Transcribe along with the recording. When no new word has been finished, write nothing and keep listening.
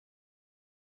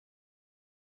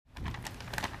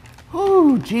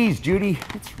Oh, geez, Judy,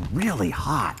 it's really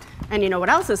hot. And you know what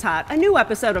else is hot? A new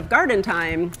episode of Garden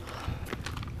Time.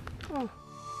 Oh.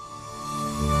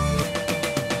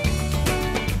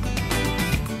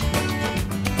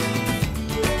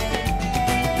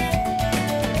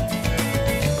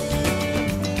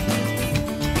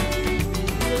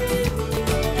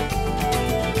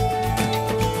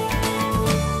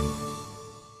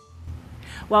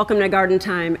 Welcome to Garden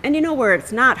Time, and you know where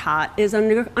it's not hot is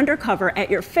undercover at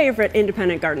your favorite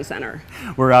independent garden center.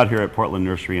 We're out here at Portland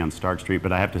Nursery on Stark Street,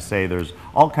 but I have to say there's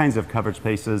all kinds of covered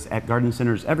spaces at garden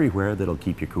centers everywhere that'll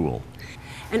keep you cool.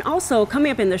 And also, coming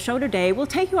up in the show today, we'll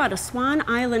take you out to Swan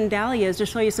Island dahlias to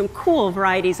show you some cool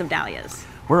varieties of dahlias.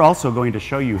 We're also going to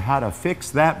show you how to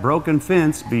fix that broken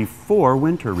fence before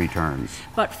winter returns.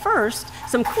 But first,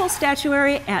 some cool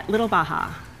statuary at Little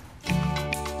Baja.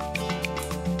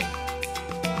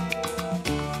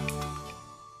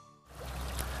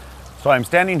 So I'm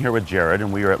standing here with Jared,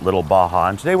 and we are at Little Baja,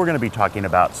 and today we're going to be talking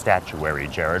about statuary,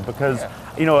 Jared, because,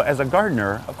 you know, as a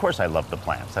gardener, of course I love the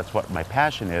plants. That's what my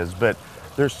passion is, but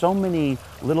there's so many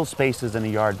little spaces in a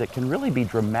yard that can really be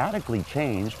dramatically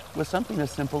changed with something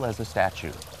as simple as a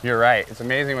statue. You're right. It's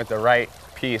amazing with the right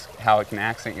piece how it can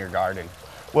accent your garden.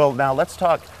 Well, now let's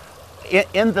talk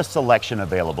in the selection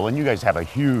available, and you guys have a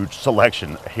huge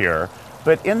selection here.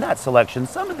 But in that selection,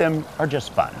 some of them are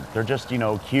just fun. They're just, you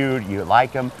know, cute, you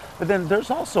like them. But then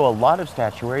there's also a lot of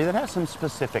statuary that has some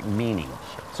specific meaning.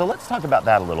 So let's talk about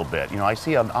that a little bit. You know, I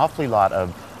see an awfully lot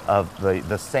of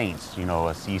the saints, you know,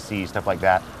 Assisi, stuff like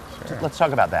that. Sure. Let's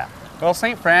talk about that. Well,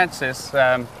 St. Francis,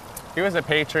 he was a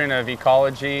patron of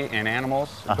ecology and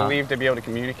animals, believed to be able to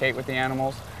communicate with the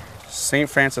animals. St.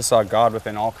 Francis saw God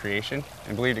within all creation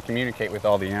and believed to communicate with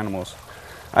all the animals.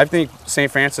 I think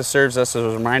St. Francis serves us as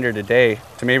a reminder today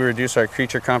to maybe reduce our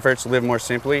creature comforts, live more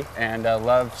simply, and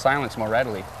love silence more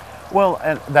readily. Well,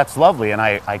 and that's lovely, and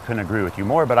I couldn't agree with you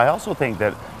more, but I also think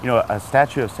that, you know, a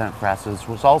statue of St. Francis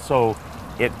was also,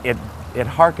 it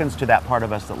harkens to that part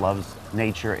of us that loves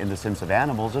nature in the sense of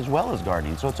animals as well as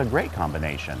gardening, so it's a great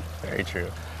combination. Very true.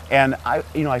 And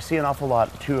I see an awful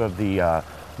lot too of the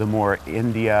more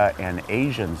India and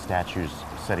Asian statues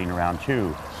sitting around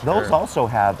too. Sure. Those also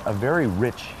have a very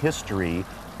rich history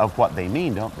of what they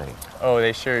mean, don't they? Oh,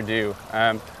 they sure do.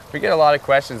 We get a lot of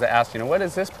questions that ask, you know, what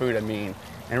does this Buddha mean?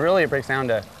 And really it breaks down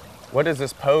to, what does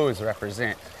this pose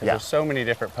represent? Because there's so many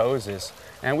different poses.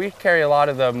 And we carry a lot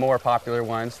of the more popular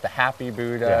ones, the happy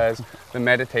Buddhas, the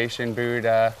meditation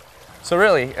Buddha. So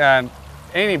really,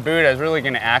 any Buddha is really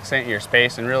going to accent your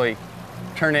space and really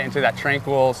turn it into that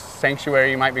tranquil sanctuary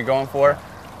you might be going for.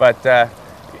 But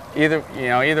either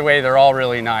way, they're all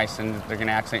really nice, and they're going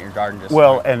to accent your garden just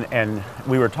well. fine. And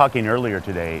we were talking earlier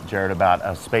today, Jared, about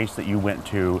a space that you went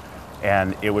to,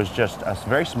 and it was just a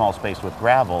very small space with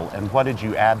gravel. And what did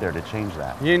you add there to change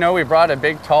that? You know, we brought a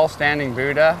big, tall, standing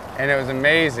Buddha, and it was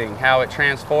amazing how it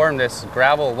transformed this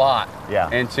gravel lot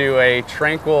into a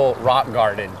tranquil rock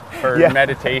garden for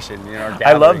meditation. You know,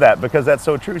 I love that, because that's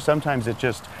so true. Sometimes it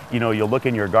just, you know, you'll look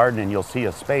in your garden and you'll see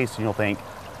a space and you'll think,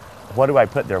 what do I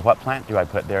put there? What plant do I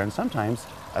put there? And sometimes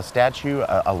a statue,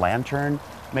 a lantern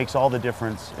makes all the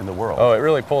difference in the world. Oh, it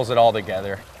really pulls it all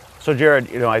together. So Jared,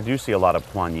 you know, I do see a lot of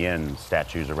Kuan Yin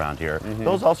statues around here.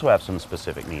 Those also have some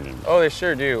specific meanings. Oh, they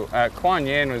sure do. Kuan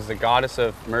Yin was the goddess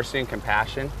of mercy and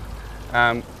compassion,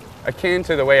 akin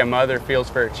to the way a mother feels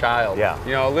for a child. Yeah.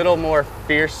 You know, a little more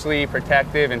fiercely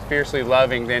protective and fiercely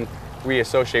loving than we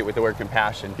associate with the word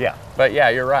compassion. Yeah. But yeah,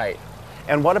 you're right.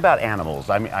 And what about animals?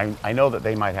 I mean, I know that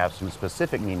they might have some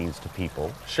specific meanings to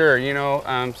people. Sure, you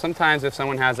know, sometimes if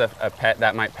someone has a pet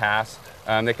that might pass,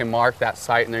 they can mark that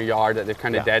site in their yard that they've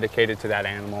kind of dedicated to that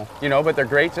animal. You know, but they're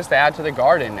great just to add to the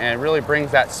garden, and it really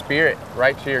brings that spirit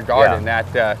right to your garden,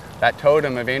 that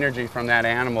totem of energy from that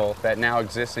animal that now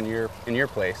exists in your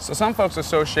place. So some folks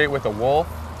associate with a wolf,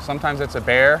 sometimes it's a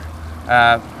bear,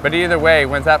 but either way,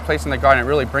 when that place in the garden, it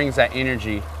really brings that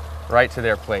energy right to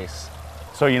their place.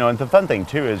 So, you know, and the fun thing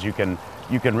too is you can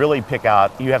really pick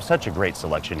out, you have such a great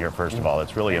selection here, first of all,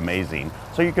 it's really amazing.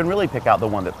 So you can really pick out the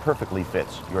one that perfectly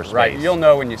fits your space. Right, you'll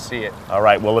know when you see it. All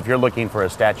right, well, if you're looking for a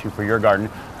statue for your garden,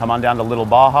 come on down to Little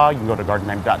Baja, you can go to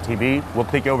gardentime.tv, we'll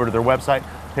take you over to their website,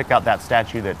 pick out that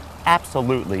statue that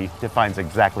absolutely defines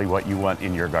exactly what you want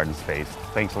in your garden space.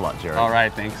 Thanks a lot, Jared. All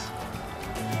right, thanks.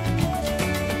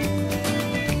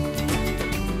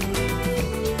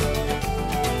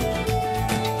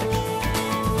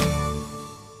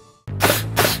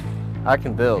 I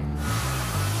can build.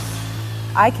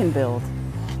 I can build.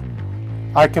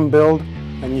 I can build,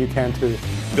 and you can too.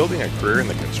 Building a career in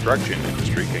the construction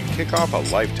industry can kick off a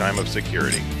lifetime of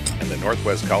security, and the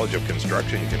Northwest College of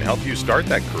Construction can help you start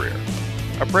that career.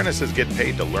 Apprentices get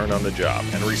paid to learn on the job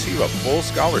and receive a full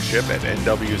scholarship at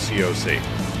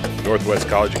NWCOC. Northwest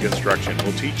College of Construction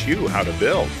will teach you how to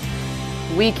build.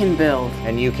 We can build.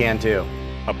 And you can too.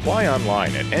 Apply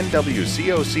online at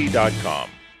nwcoc.com.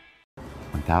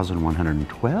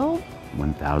 1,112?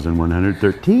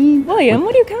 1,113? William,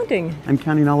 what are you counting? I'm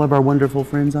counting all of our wonderful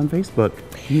friends on Facebook.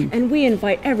 And we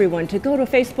invite everyone to go to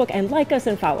Facebook and like us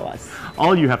and follow us.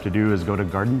 All you have to do is go to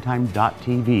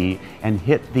gardentime.tv and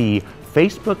hit the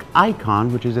Facebook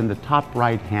icon, which is in the top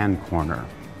right-hand corner.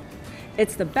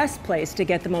 It's the best place to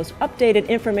get the most updated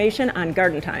information on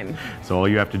Garden Time. So all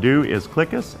you have to do is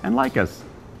click us and like us.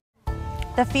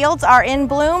 The fields are in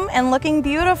bloom and looking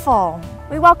beautiful.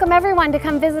 We welcome everyone to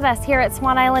come visit us here at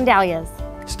Swan Island Dahlias.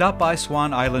 Stop by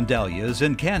Swan Island Dahlias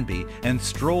in Canby and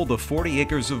stroll the 40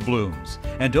 acres of blooms.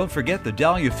 And don't forget the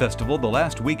Dahlia Festival the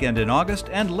last weekend in August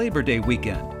and Labor Day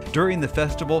weekend. During the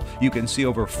festival, you can see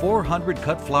over 400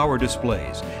 cut flower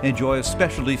displays, enjoy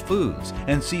specialty foods,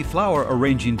 and see flower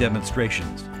arranging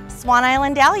demonstrations. Swan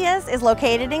Island Dahlias is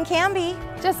located in Canby.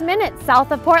 Just minutes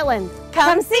south of Portland.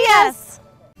 Come see us!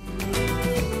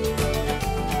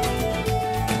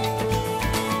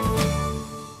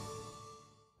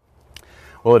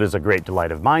 Well, it is a great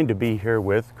delight of mine to be here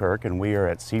with Kirk, and we are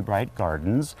at Seabright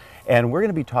Gardens, and we're going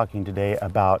to be talking today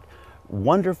about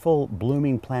wonderful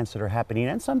blooming plants that are happening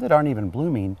and some that aren't even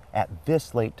blooming at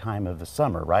this late time of the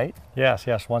summer, right? Yes,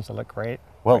 ones that look great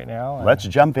Well, right now. let's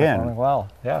jump in. Performing well,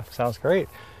 yeah, sounds great.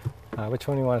 Which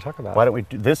one do you want to talk about? Why don't we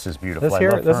do, this is beautiful. This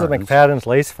here, this is McFadden's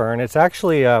lace fern. It's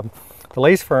actually, the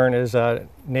lace fern is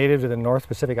native to the North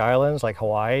Pacific Islands, like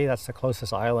Hawaii. That's the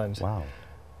closest island. Wow.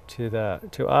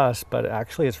 To us, but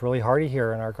actually it's really hardy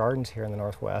here in our gardens here in the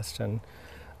Northwest, and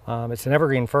it's an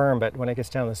evergreen fern, but when it gets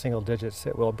down to the single digits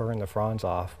it will burn the fronds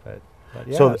off. But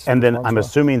yeah, so, and then I'm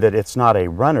assuming that it's not a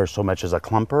runner so much as a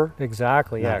clumper?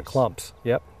 Exactly, yeah, nice. Clumps.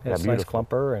 Yep, Yeah, it's a nice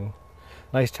clumper and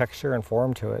nice texture and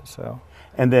form to it. So,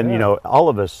 and then, you know, all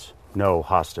of us know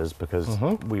hostas because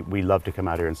we love to come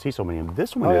out here and see so many.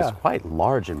 This one is quite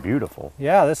large and beautiful.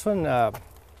 Yeah, this one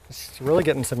it's really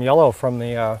getting some yellow from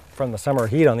the summer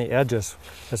heat on the edges.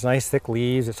 It's nice thick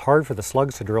leaves. It's hard for the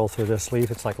slugs to drill through this leaf.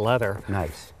 It's like leather.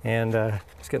 Nice. And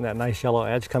it's getting that nice yellow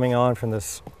edge coming on from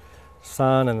this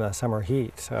sun and the summer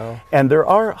heat. So. And there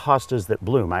are hostas that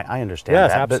bloom. I understand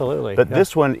yes, that. Absolutely. But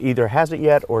this one either hasn't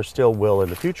yet or still will in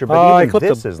the future. But even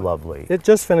this is lovely. It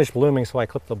just finished blooming, so I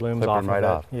clipped the blooms off right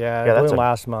of it. off. Yeah, it bloomed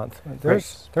last month.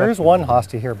 There's one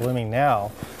hosta here blooming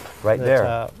now. Right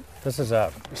there. This is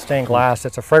a stained glass.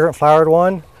 It's a fragrant flowered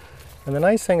one. And the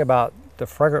nice thing about the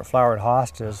fragrant flowered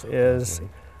hostas is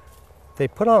they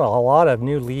put on a lot of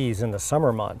new leaves in the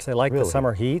summer months. They like the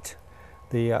summer heat.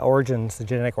 The origins, the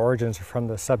genetic origins are from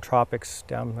the subtropics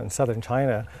down in southern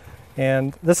China.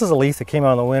 And this is a leaf that came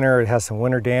out in the winter. It has some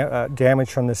winter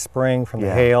damage from this spring, from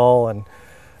the hail. And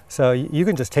so you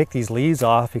can just take these leaves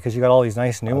off because you got all these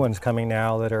nice new ones coming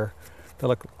now that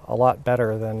look a lot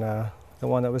better than the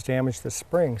one that was damaged this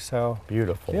spring. So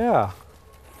beautiful. Yeah.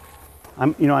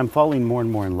 I'm falling more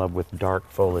and more in love with dark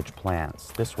foliage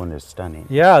plants. This one is stunning.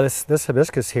 Yeah, this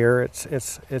hibiscus here,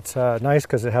 it's nice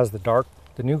because it has the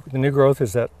new growth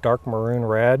is that dark maroon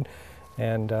red,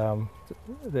 and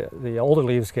the older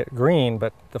leaves get green,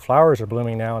 but the flowers are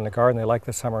blooming now in the garden. They like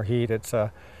the summer heat. It's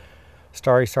a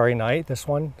Starry Night, this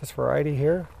variety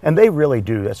here. And they really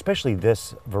do, especially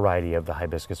this variety of the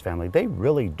hibiscus family, they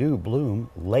really do bloom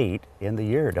late in the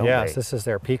year, don't they? Yes, this is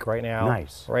their peak right now.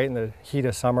 Nice. Right in the heat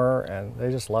of summer, and they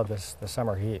just love the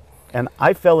summer heat. And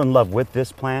I fell in love with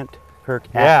this plant, Kirk,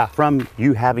 from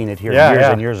you having it here years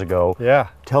and years ago. Yeah.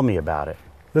 Tell me about it.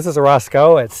 This is a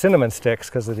Roscoe. It's cinnamon sticks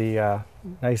because of the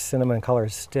nice cinnamon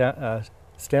colored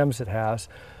stems it has.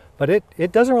 But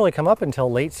it doesn't really come up until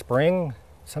late spring,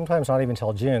 sometimes not even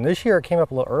until June. This year it came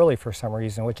up a little early for some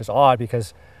reason, which is odd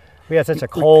because we had such a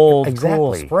cold,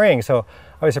 cool spring. So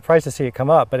I was surprised to see it come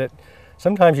up. But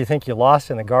sometimes you think you lost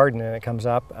it in the garden and it comes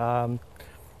up.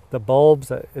 The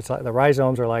bulbs, it's like the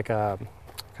rhizomes are like kind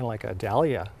of like a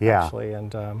dahlia, actually.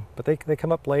 And but they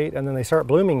come up late and then they start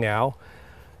blooming now.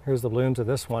 Here's the blooms of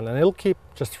this one, and it'll keep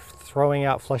just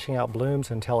flushing out blooms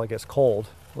until it gets cold,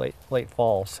 late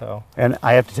fall. So. And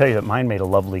I have to tell you that mine made a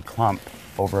lovely clump.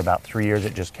 Over about 3 years,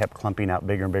 it just kept clumping out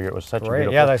bigger and bigger. It was such a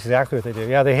beautiful. Yeah, that's exactly what they do.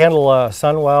 Yeah, they handle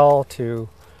sun well to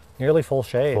nearly full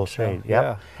shade. Full shade,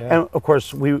 yeah. And of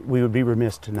course, we would be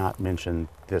remiss to not mention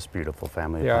this beautiful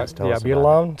family of plants. Tell us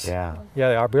about it. Yeah, the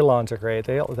arbutelons are great.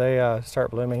 They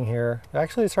start blooming here.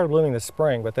 Actually, they started blooming this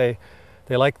spring, but they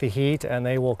like the heat and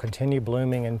they will continue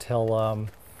blooming until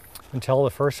the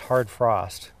first hard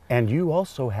frost. And you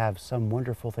also have some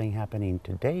wonderful thing happening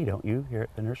today, don't you, here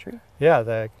at the nursery? Yeah,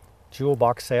 the jewel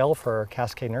box sale for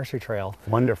Cascade Nursery Trail.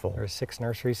 Wonderful. There's 6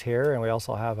 nurseries here, and we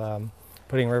also have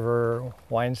Pudding River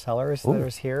wine cellars that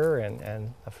is here,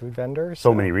 and a food vendor.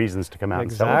 So many reasons to come out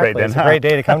and exactly. celebrate. It's a great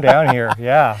day to come down here,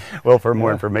 yeah. Well, for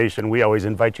more information, we always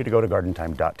invite you to go to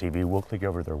gardentime.tv. We'll click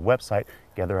over their website,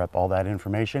 gather up all that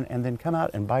information, and then come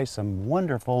out and buy some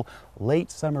wonderful late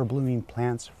summer blooming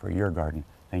plants for your garden.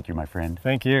 Thank you, my friend.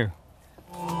 Thank you.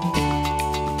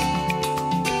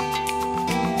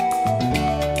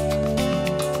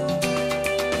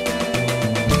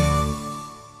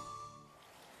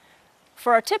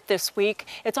 For our tip this week,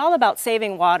 it's all about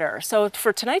saving water. So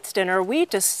for tonight's dinner, we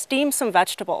just steamed some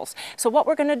vegetables. So what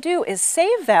we're going to do is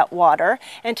save that water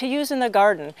and to use in the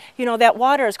garden. You know, that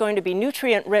water is going to be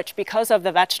nutrient rich because of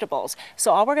the vegetables.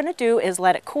 So all we're going to do is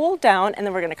let it cool down, and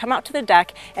then we're going to come out to the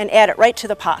deck and add it right to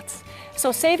the pots.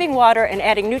 So saving water and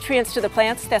adding nutrients to the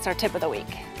plants, that's our tip of the week.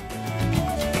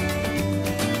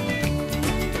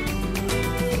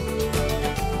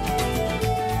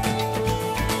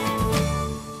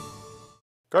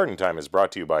 Garden Time is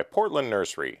brought to you by Portland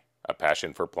Nursery, a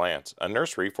passion for plants, a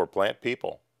nursery for plant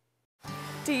people.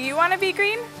 Do you want to be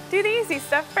green? Do the easy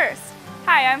stuff first.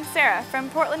 Hi, I'm Sarah from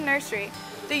Portland Nursery.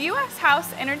 The U.S.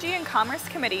 House Energy and Commerce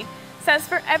Committee says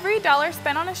for every $1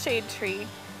 spent on a shade tree,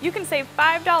 you can save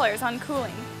 $5 on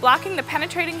cooling, blocking the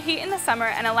penetrating heat in the summer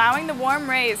and allowing the warm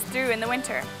rays through in the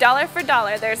winter. Dollar for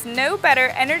dollar, there's no better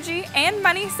energy and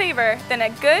money saver than a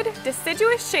good,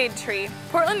 deciduous shade tree.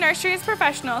 Portland Nursery's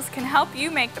professionals can help you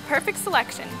make the perfect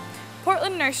selection.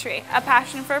 Portland Nursery, a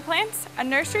passion for plants, a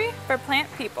nursery for plant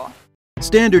people.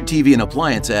 Standard TV and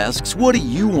Appliance asks, what do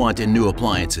you want in new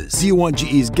appliances? Do you want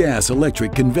GE's gas,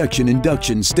 electric, convection,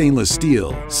 induction, stainless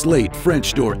steel, slate,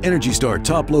 French door, Energy Star,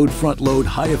 top load, front load,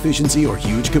 high efficiency, or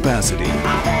huge capacity?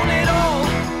 I want it all.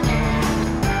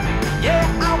 Yeah,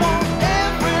 I want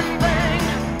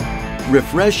everything.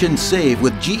 Refresh and save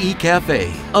with GE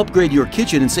Cafe. Upgrade your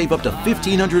kitchen and save up to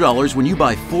 $1,500 when you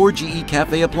buy 4 GE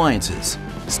Cafe appliances.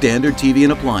 Standard TV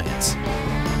and Appliance.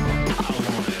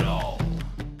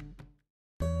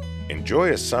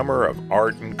 Enjoy a summer of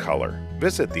art and color.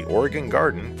 Visit the Oregon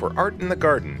Garden for Art in the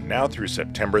Garden now through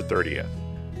September 30th.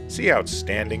 See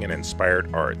outstanding and inspired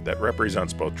art that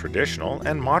represents both traditional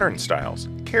and modern styles,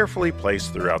 carefully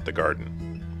placed throughout the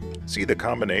garden. See the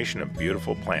combination of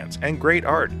beautiful plants and great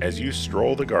art as you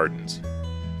stroll the gardens.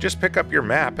 Just pick up your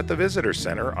map at the Visitor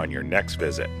Center on your next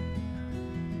visit.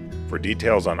 For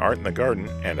details on Art in the Garden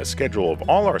and a schedule of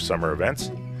all our summer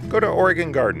events, go to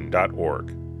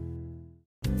OregonGarden.org.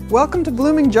 Welcome to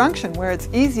Blooming Junction, where it's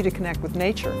easy to connect with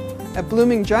nature. At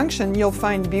Blooming Junction, you'll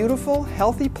find beautiful,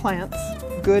 healthy plants,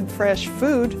 good, fresh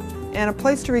food, and a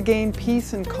place to regain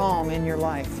peace and calm in your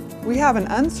life. We have an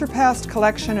unsurpassed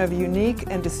collection of unique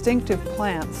and distinctive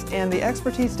plants and the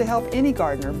expertise to help any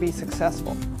gardener be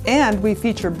successful. And we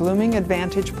feature Blooming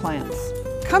Advantage plants.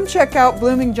 Come check out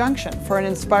Blooming Junction for an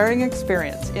inspiring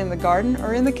experience in the garden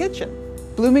or in the kitchen.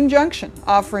 Blooming Junction,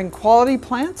 offering quality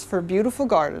plants for beautiful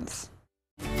gardens.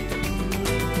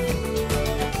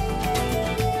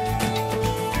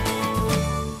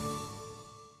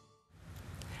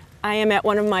 I am at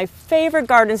one of my favorite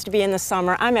gardens to be in the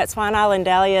summer. I'm at Swan Island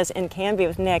Dahlias in Canby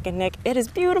with Nick. And Nick, it is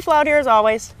beautiful out here as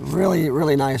always. Really,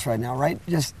 really nice right now, right?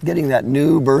 Just getting that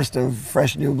new burst of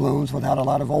fresh new blooms without a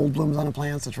lot of old blooms on the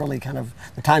plants. It's really kind of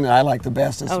the time that I like the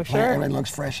best. Is the plant. Everything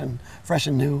looks fresh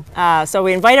and new. So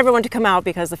we invite everyone to come out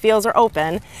because the fields are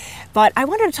open. But I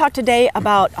wanted to talk today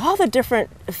about all the different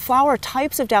flower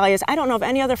types of dahlias. I don't know of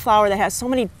any other flower that has so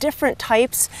many different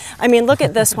types. I mean, look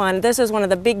at this one. This is one of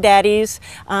the big daddies.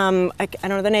 I don't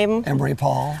know the name. Emery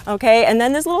Paul. Okay, and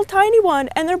then this little tiny one,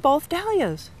 and they're both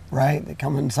dahlias. Right, they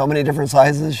come in so many different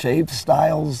sizes, shapes,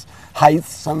 styles,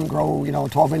 heights. Some grow,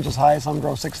 12 inches high, some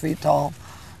grow 6 feet tall.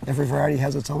 Every variety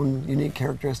has its own unique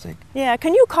characteristic. Yeah,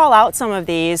 can you call out some of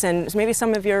these and maybe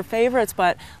some of your favorites?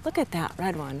 But look at that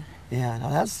red one. Yeah, now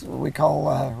that's what we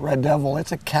call Red Devil.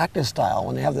 It's a cactus style.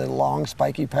 When they have the long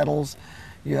spiky petals,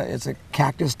 it's a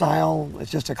cactus style. It's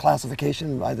just a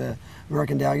classification by the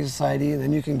American Dahlia Society. And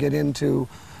then you can get into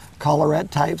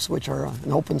collarette types, which are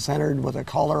an open centered with a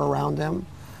collar around them.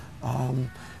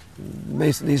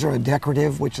 These are a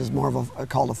decorative, which is more of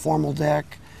called a formal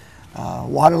deck.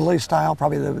 Water lily style,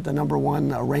 probably the number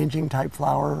one arranging type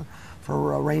flower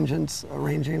for arranging.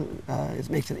 It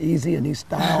makes it easy, a neat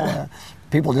style.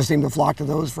 People just seem to flock to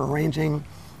those for arranging.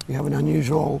 You have an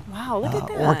unusual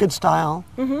orchid style,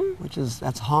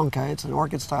 that's honka. It's an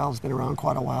orchid style. It's been around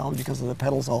quite a while because of the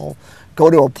petals all go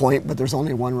to a point, but there's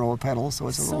only one row of petals, so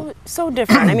it's so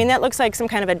different. I mean, that looks like some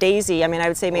kind of a daisy. I mean, I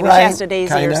would say maybe Shasta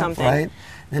daisy or something. Right.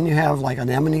 Then you have like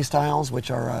anemone styles,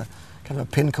 which are kind kind of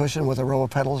a pin cushion with a row of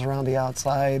petals around the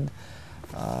outside.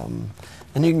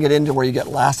 And you can get into where you get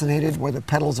lacinated, where the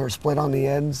petals are split on the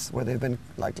ends, where they've been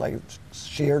like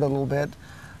sheared a little bit.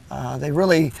 They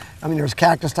really, I mean, there's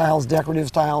cactus styles, decorative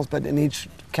styles, but in each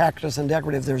cactus and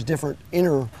decorative, there's different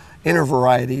inner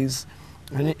varieties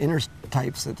and inner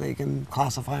types that they can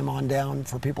classify them on down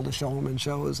for people to show them in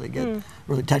shows. They get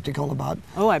really technical about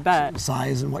I bet.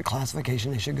 size and what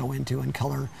classification they should go into, and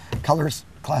colors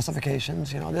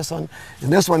classifications. You know, this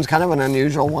one's kind of an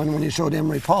unusual one. When you showed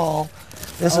Emery Paul,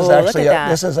 this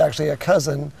is actually a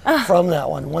cousin from that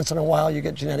one. Once in a while, you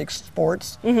get genetic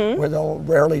sports where they'll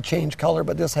rarely change color,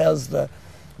 but this has the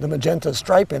magenta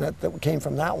stripe in it that came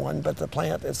from that one, but the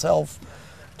plant itself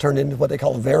turned into what they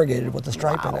call a variegated with the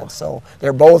stripe in it. So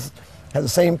they're both have the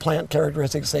same plant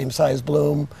characteristics, same size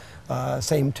bloom,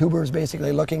 same tubers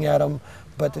basically looking at them,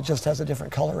 but it just has a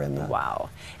different color in them. Wow.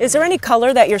 Is there any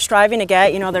color that you're striving to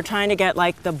get? You know, they're trying to get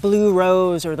like the blue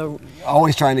rose or the...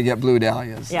 Always trying to get blue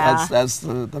dahlias. Yeah. That's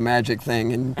the magic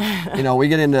thing. And you know, we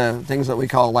get into things that we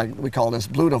call this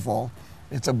blutiful.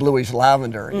 It's a bluish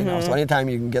lavender, you know. So anytime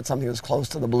you can get something that's close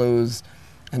to the blues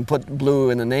and put blue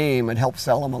in the name, it helps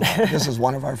sell them a lot. This is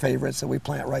one of our favorites that we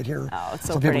plant right here,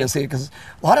 so people can see it. Because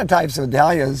a lot of types of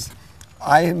dahlias,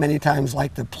 I many times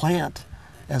like the plant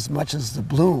as much as the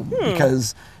bloom,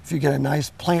 because if you get a nice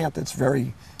plant that's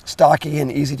very stocky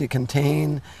and easy to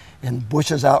contain and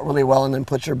bushes out really well and then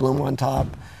puts your bloom on top,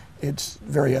 it's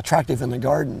very attractive in the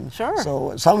garden. Sure.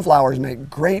 So some flowers make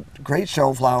great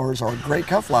show flowers or great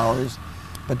cut flowers,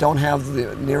 but don't have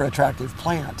the near attractive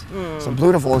plant. So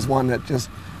Blutiful is one that it's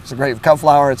a great cut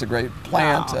flower, it's a great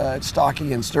plant, it's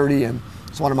stocky and sturdy, and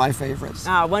it's one of my favorites.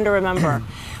 One to remember.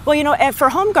 Well, you know, for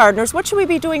home gardeners, what should we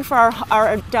be doing for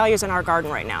our dahlias in our garden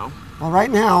right now? Well,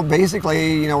 right now,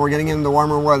 basically, you know, we're getting into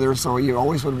warmer weather, so you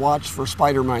always would watch for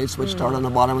spider mites, which start on the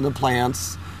bottom of the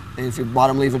plants. And if your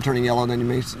bottom leaves are turning yellow, then you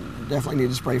may definitely need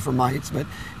to spray for mites. But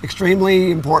extremely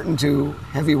important to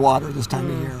heavy water this time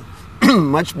of year.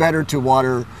 Much better to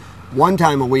water one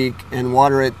time a week and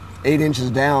water it 8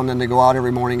 inches down than to go out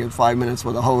every morning at 5 minutes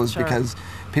with a hose, because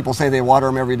people say they water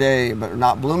them every day but are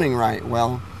not blooming right.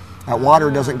 Well, that water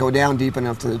doesn't go down deep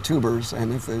enough to the tubers,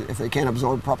 and if they can't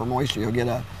absorb proper moisture, you'll get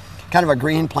a kind of a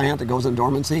green plant that goes in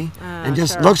dormancy and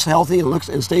just looks healthy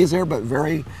and stays there, but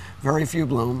very few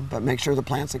bloom. But make sure the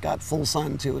plants have got full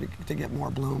sun too to get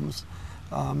more blooms.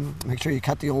 Make sure you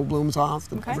cut the old blooms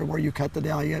off. Everywhere you cut the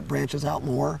dahlia, it branches out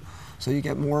more, so you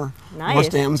get more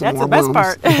stems and more blooms.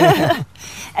 That's the best part.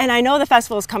 And I know the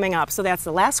festival is coming up, so that's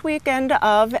the last weekend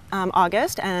of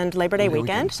August and Labor Day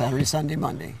weekend. Saturday, Sunday,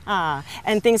 Monday.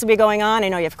 And things will be going on. I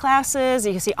know you have classes.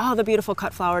 You can see all the beautiful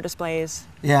cut flower displays.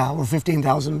 Yeah, we're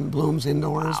 15,000 blooms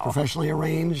indoors, professionally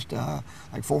arranged,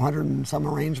 like 400 and some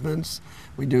arrangements.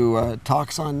 We do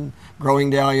talks on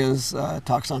growing dahlias,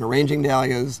 talks on arranging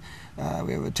dahlias.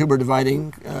 We have a tuber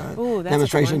dividing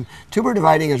demonstration. Tuber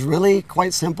dividing is really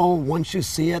quite simple once you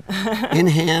see it in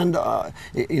hand.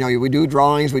 You know, we do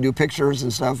drawings, we do pictures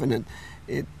and stuff, and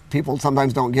people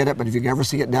sometimes don't get it, but if you can ever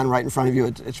see it done right in front of you,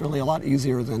 it's really a lot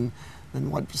easier than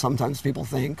what sometimes people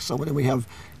think. So then we have,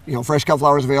 you know, fresh cut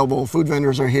flowers available, food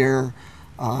vendors are here.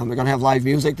 We're going to have live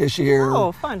music this year.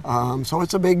 Oh, fun. So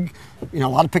it's a big, you know,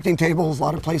 a lot of picnic tables, a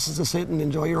lot of places to sit and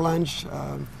enjoy your lunch.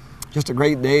 Just a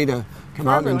great day to come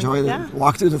out and enjoy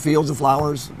walk through the fields of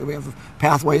flowers. We have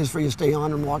pathways for you to stay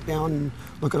on and walk down and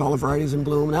look at all the varieties in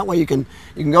bloom. And that way you can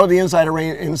go to the inside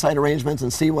arrangements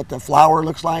and see what the flower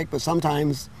looks like, but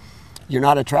sometimes you're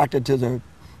not attracted to the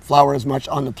flower as much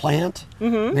on the plant,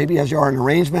 maybe as you are an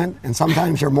arrangement, and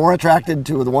sometimes you're more attracted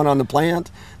to the one on the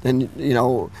plant than, you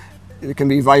know, it can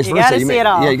be vice versa. You gotta see it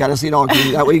all. Yeah, you gotta see it all.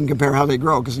 That way you can compare how they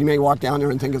grow, because you may walk down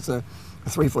there and think it's a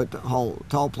 3 foot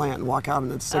tall plant and walk out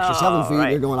and it's 6 or 7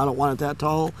 feet. You're going, I don't want it that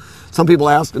tall. Some people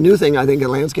ask, the new thing I think in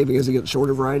landscaping is to get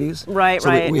shorter varieties. Right.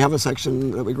 We have a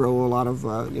section that we grow a lot of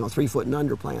 3 foot and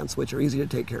under plants, which are easy to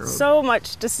take care of. So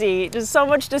much to see, just so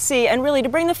much to see, and really to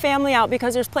bring the family out,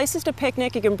 because there's places to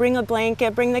picnic. You can bring a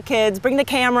blanket, bring the kids, bring the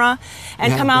camera,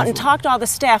 and come out and talk to all the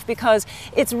staff, because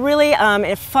it's really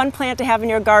a fun plant to have in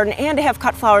your garden and to have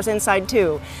cut flowers inside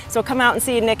too. So come out and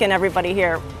see Nick and everybody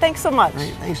here. Thanks so much.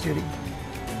 Right. Thanks, Judy.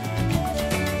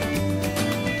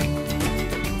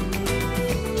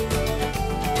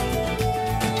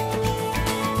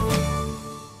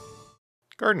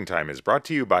 Garden Time is brought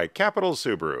to you by Capital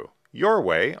Subaru, your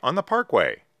way on the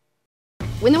Parkway.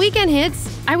 When the weekend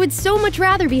hits, I would so much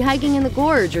rather be hiking in the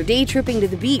gorge or day tripping to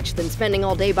the beach than spending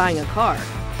all day buying a car.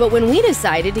 But when we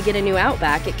decided to get a new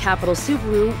Outback at Capital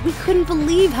Subaru, we couldn't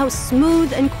believe how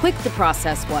smooth and quick the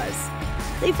process was.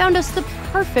 They found us the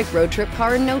perfect road trip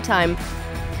car in no time.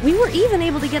 We were even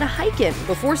able to get a hike in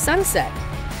before sunset.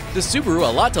 The Subaru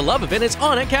A Lot to Love event is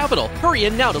on at Capitol. Hurry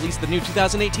in now to lease the new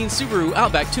 2018 Subaru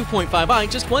Outback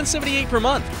 2.5i, just $178 per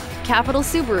month. Capitol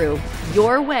Subaru,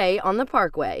 your way on the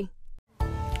Parkway.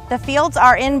 The fields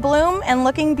are in bloom and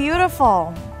looking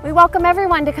beautiful. We welcome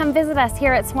everyone to come visit us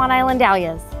here at Swan Island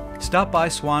Dahlias. Stop by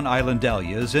Swan Island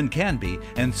Dahlias in Canby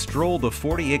and stroll the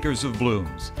 40 acres of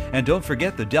blooms. And don't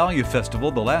forget the Dahlia Festival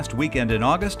the last weekend in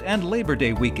August and Labor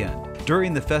Day weekend.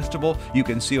 During the festival, you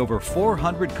can see over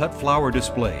 400 cut flower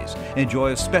displays,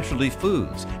 enjoy specialty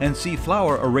foods, and see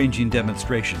flower arranging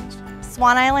demonstrations.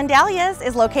 Swan Island Dahlias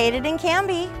is located in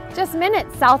Canby, just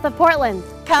minutes south of Portland.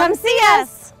 Come see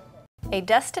us! A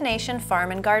destination farm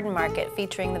and garden market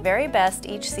featuring the very best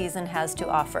each season has to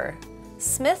offer.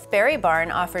 Smith Berry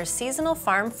Barn offers seasonal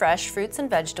farm fresh fruits and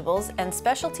vegetables and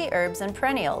specialty herbs and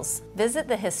perennials. Visit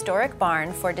the historic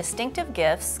barn for distinctive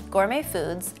gifts, gourmet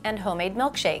foods, and homemade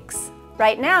milkshakes.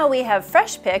 Right now we have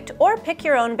fresh picked or pick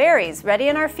your own berries ready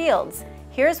in our fields.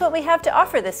 Here's what we have to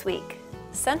offer this week.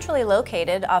 Centrally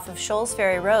located off of Shoals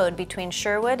Ferry Road between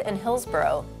Sherwood and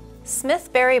Hillsborough.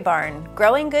 Smith Berry Barn,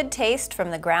 growing good taste from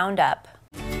the ground up.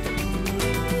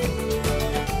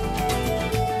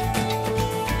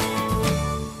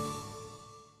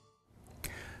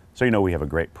 So you know we have a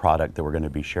great product that we're going to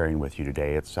be sharing with you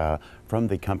today. It's from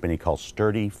the company called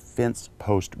Sturdy Fence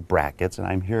Post Brackets, and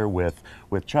I'm here with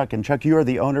Chuck. And Chuck, you are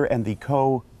the owner and the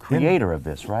co-creator of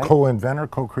this, right? Co-inventor,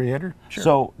 co-creator. Sure.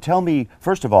 So tell me,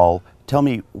 first of all,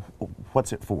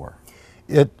 what's it for?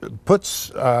 It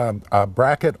puts a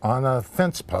bracket on a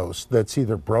fence post that's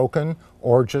either broken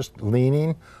or just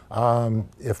leaning.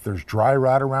 If there's dry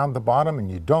rot around the bottom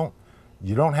and you don't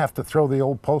have to throw the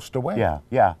old post away.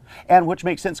 Yeah. And which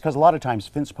makes sense because a lot of times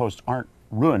fence posts aren't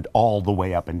ruined all the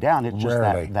way up and down. It's just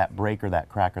that break or that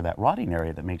crack or that rotting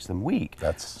area that makes them weak.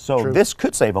 So true. This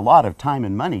could save a lot of time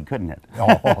and money, couldn't it?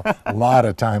 Oh, a lot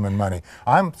of time and money.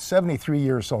 I'm 73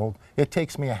 years old. It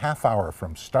takes me a half hour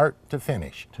from start to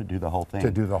finish. To do the whole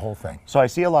thing. So I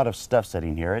see a lot of stuff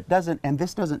sitting here. And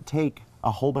this doesn't take a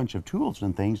whole bunch of tools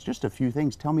and things, just a few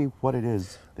things. Tell me what it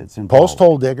is that's involved. Post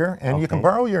hole digger, and you can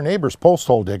borrow your neighbor's post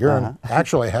hole digger and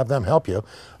actually have them help you.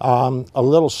 A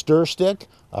little stir stick,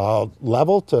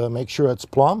 level to make sure it's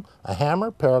plumb, a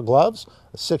hammer, pair of gloves,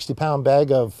 a 60-pound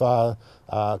bag of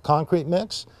concrete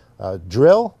mix, a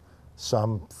drill,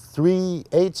 some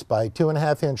 3/8 by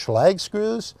 2.5-inch lag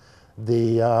screws,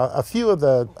 a few of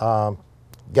the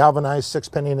galvanized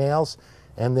 6-penny nails,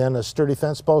 and then a sturdy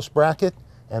fence post bracket,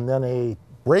 and then a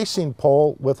bracing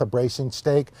pole with a bracing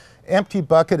stake. Empty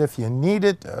bucket if you need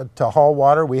it to haul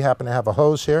water. We happen to have a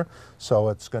hose here, so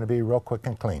it's going to be real quick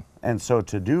and clean. And so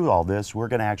to do all this, we're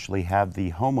going to actually have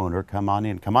the homeowner come on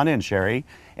in. Come on in, Sherry.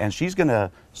 And she's going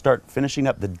to start finishing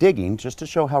up the digging just to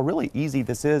show how really easy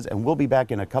this is. And we'll be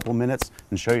back in a couple minutes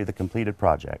and show you the completed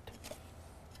project.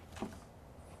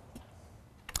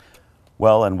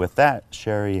 Well, and with that,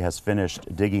 Sherry has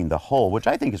finished digging the hole, which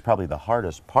I think is probably the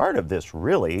hardest part of this,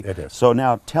 really. It is. So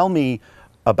now tell me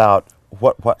about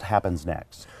what happens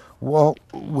next. Well,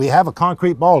 we have a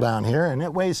concrete ball down here, and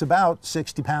it weighs about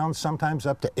 60 pounds, sometimes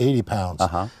up to 80 pounds.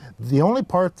 The only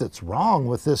part that's wrong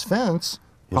with this fence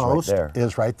post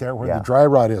is right there where the dry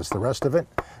rot is. The rest of it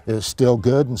is still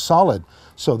good and solid.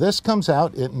 So this comes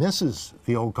out, it misses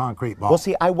the old concrete ball. Well,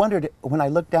 see, I wondered when I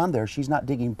looked down there, she's not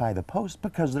digging by the post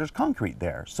because there's concrete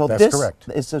there. So that's correct.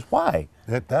 It says why?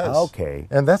 It does. Okay.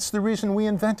 And that's the reason we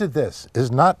invented this,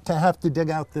 is not to have to dig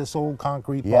out this old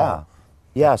concrete ball.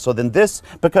 Yeah, so then this,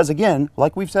 because again,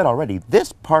 like we've said already,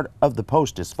 this part of the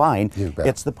post is fine.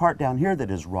 It's the part down here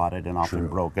that is rotted and often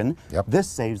broken. This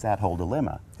saves that whole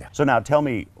dilemma. So now tell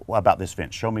me about this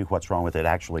fence. Show me what's wrong with it.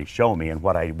 Actually show me and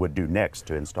what I would do next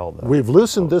to install the... We've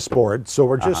loosened this board, so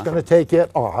we're just going to take it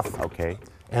off. Okay.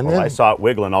 And well, then, I saw it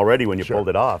wiggling already when you pulled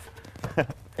it off.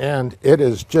 And it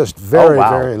is just very,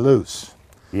 very loose.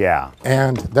 Yeah.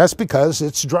 And that's because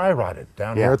it's dry rotted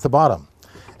down here at the bottom.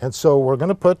 And so we're going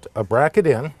to put a bracket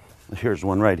in. Here's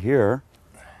one right here.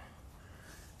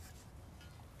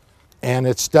 And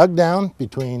it's dug down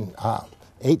between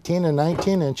 18 and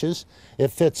 19 inches.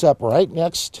 It fits up right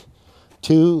next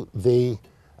to the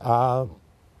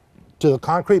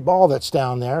concrete ball that's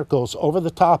down there. It goes over the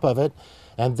top of it.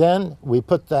 And then we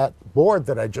put that board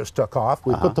that I just took off.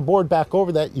 We put the board back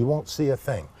over that. You won't see a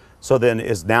thing. So then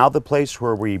is now the place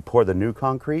where we pour the new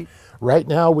concrete? Right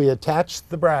now we attach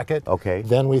the bracket. Okay.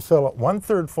 Then we fill it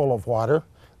 1/3 full of water,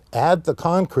 add the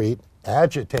concrete,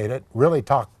 agitate it, really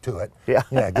talk to it. Yeah.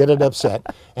 Get it upset.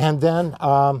 And then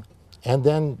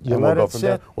you let it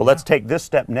sit. Well, let's take this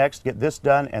step next, get this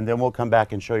done, and then we'll come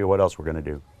back and show you what else we're going to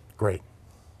do. Great.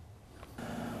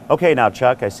 Okay, now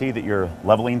Chuck, I see that you're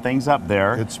leveling things up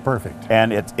there. It's perfect.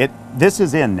 And this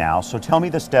is in now, so tell me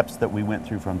the steps that we went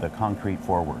through from the concrete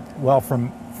forward. Well,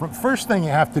 from first thing you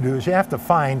have to do is you have to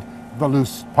find the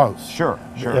loose posts. Sure,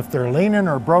 sure. If they're leaning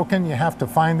or broken, you have to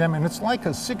find them, and it's like a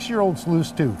 6-year-old's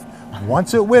loose tooth.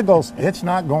 Once it wiggles, it's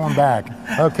not going back,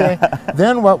 okay?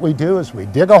 Then what we do is we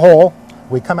dig a hole.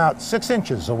 We come out 6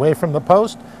 inches away from the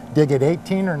post, dig it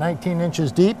 18 or 19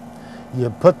 inches deep. You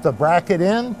put the bracket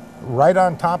in right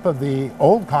on top of the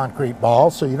old concrete ball,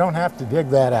 so you don't have to dig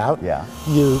that out. Yeah.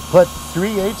 You put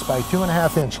 3/8 by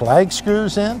 2.5 inch lag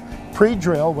screws in,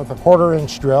 pre-drill with a 1/4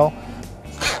 inch drill.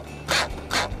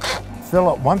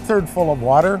 Fill it 1/3 full of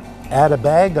water, add a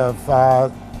bag of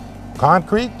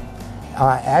concrete,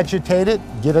 agitate it,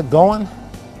 get it going.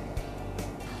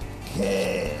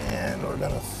 Okay, and we're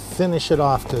gonna finish it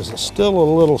off because it's still a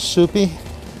little soupy.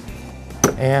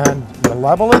 And you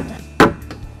level it.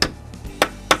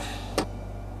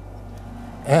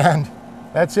 And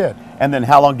that's it. And then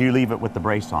how long do you leave it with the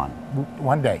brace on?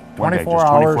 1 day. 24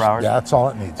 hours. hours? Yeah, that's all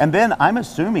it needs. And then I'm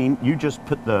assuming you just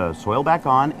put the soil back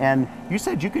on, and you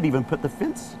said you could even put the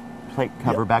fence plate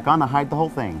cover back on to hide the whole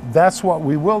thing. That's what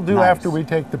we will do Nice. after we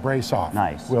take the brace off.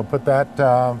 Nice. We'll put that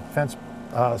fence,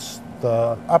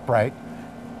 the upright.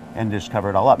 And just cover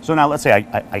it all up. So now let's say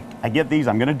I get these,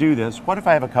 I'm gonna do this. What if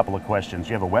I have a couple of questions?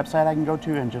 Do you have a website I can go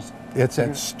to and just... It's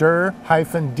at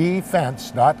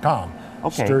stir-defense.com.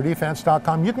 Okay.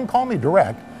 Sturdefense.com. You can call me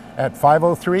direct at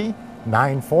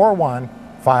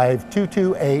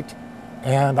 503-941-5228,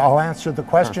 and I'll answer the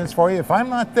questions for you. If I'm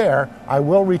not there, I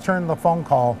will return the phone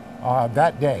call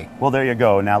that day. Well, there you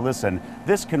go. Now listen,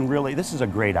 this is a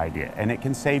great idea, and it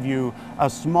can save you a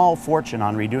small fortune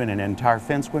on redoing an entire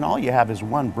fence when all you have is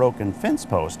one broken fence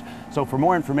post. So for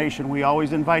more information, we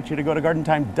always invite you to go to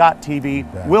gardentime.tv.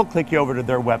 We'll click you over to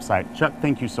their website. Chuck,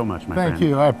 thank you so much, my friend. Thank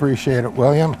you. I appreciate it,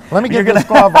 William. Let me get this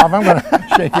glove off. I'm going to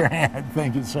shake your hand.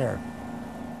 Thank you, sir.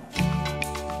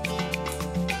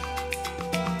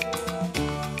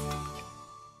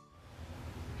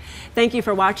 Thank you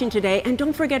for watching today, and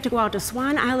don't forget to go out to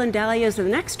Swan Island Dahlias the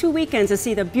next 2 weekends to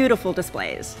see the beautiful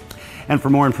displays. And for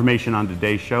more information on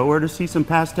today's show or to see some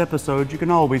past episodes, you can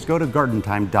always go to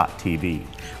gardentime.tv.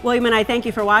 William and I thank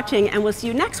you for watching, and we'll see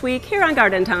you next week here on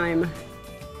Garden Time.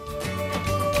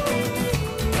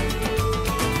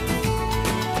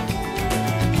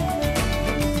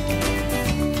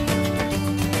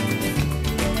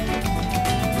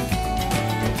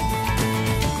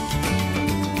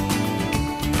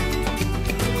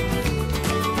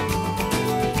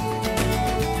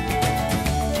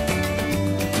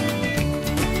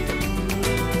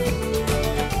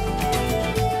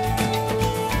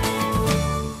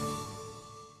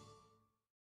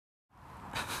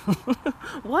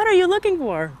 What are you looking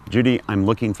for? Judy, I'm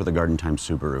looking for the Garden Time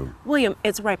Subaru. William,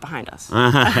 it's right behind us.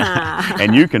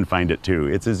 And you can find it too.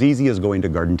 It's as easy as going to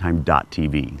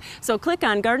gardentime.tv. So click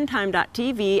on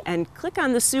gardentime.tv and click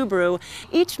on the Subaru.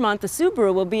 Each month the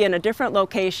Subaru will be in a different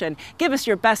location. Give us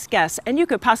your best guess and you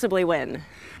could possibly win.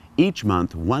 Each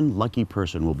month, one lucky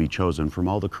person will be chosen from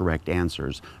all the correct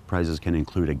answers. Prizes can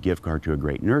include a gift card to a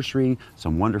great nursery,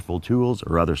 some wonderful tools,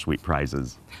 or other sweet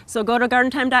prizes. So go to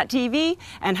gardentime.tv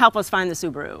and help us find the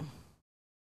Subaru.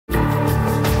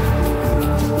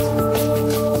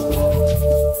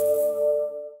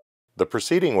 The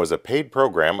proceeding was a paid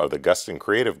program of the Guston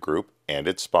Creative Group and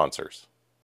its sponsors.